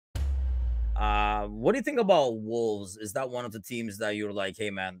What do you think about Wolves? Is that one of the teams that you're like, hey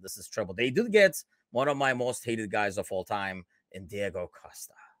man, this is trouble? They did get one of my most hated guys of all time in Diego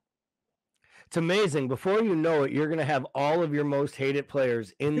Costa. It's amazing. Before you know it, you're going to have all of your most hated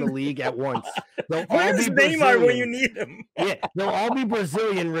players in the league at once. They'll all be Neymar when you need him. Yeah, they'll all be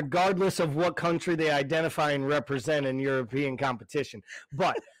Brazilian, regardless of what country they identify and represent in European competition.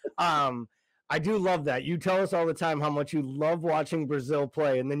 But I do love that. You tell us all the time how much you love watching Brazil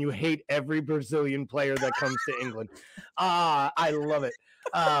play, and then you hate every Brazilian player that comes to England. I love it.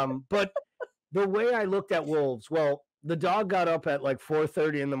 But the way I looked at Wolves, well, the dog got up at like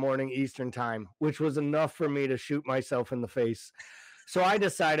 4:30 in the morning Eastern time, which was enough for me to shoot myself in the face. So I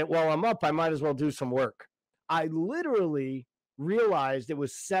decided, well, I'm up, I might as well do some work. I literally realized it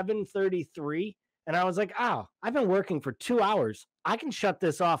was 7:33, and I was like, oh, I've been working for 2 hours. I can shut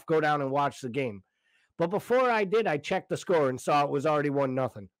this off, go down and watch the game. But before I did, I checked the score and saw it was already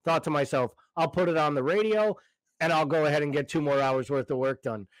 1-0. Thought to myself, I'll put it on the radio, and I'll go ahead and get 2 more hours worth of work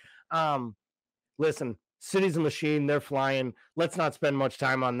done. Listen, City's a machine. They're flying. Let's not spend much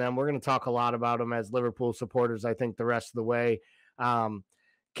time on them. We're going to talk a lot about them as Liverpool supporters, I think, the rest of the way.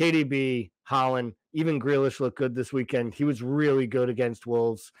 KDB, Haaland, even Grealish looked good this weekend. He was really good against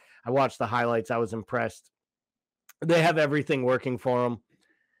Wolves. I watched the highlights. I was impressed. They have everything working for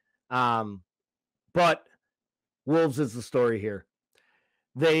them. But Wolves is the story here.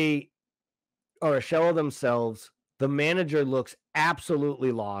 They are a shell of themselves. The manager looks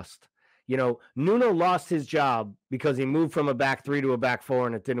absolutely lost. You know, Nuno lost his job because he moved from a back 3 to a back 4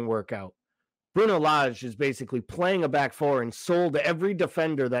 and it didn't work out. Bruno Lage is basically playing a back 4 and sold every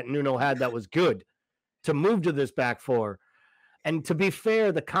defender that Nuno had that was good to move to this back 4. And to be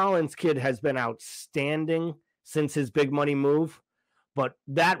fair, the Collins kid has been outstanding since his big money move, but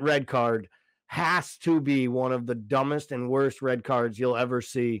that red card has to be one of the dumbest and worst red cards you'll ever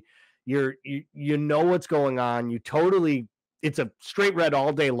see. You know what's going on. It's a straight red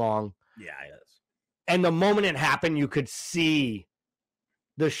all day long. Yeah, it is. And the moment it happened, you could see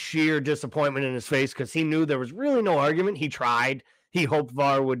the sheer disappointment in his face because he knew there was really no argument. He tried. He hoped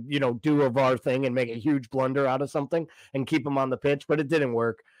VAR would, do a VAR thing and make a huge blunder out of something and keep him on the pitch, but it didn't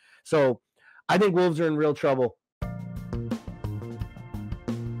work. So I think Wolves are in real trouble.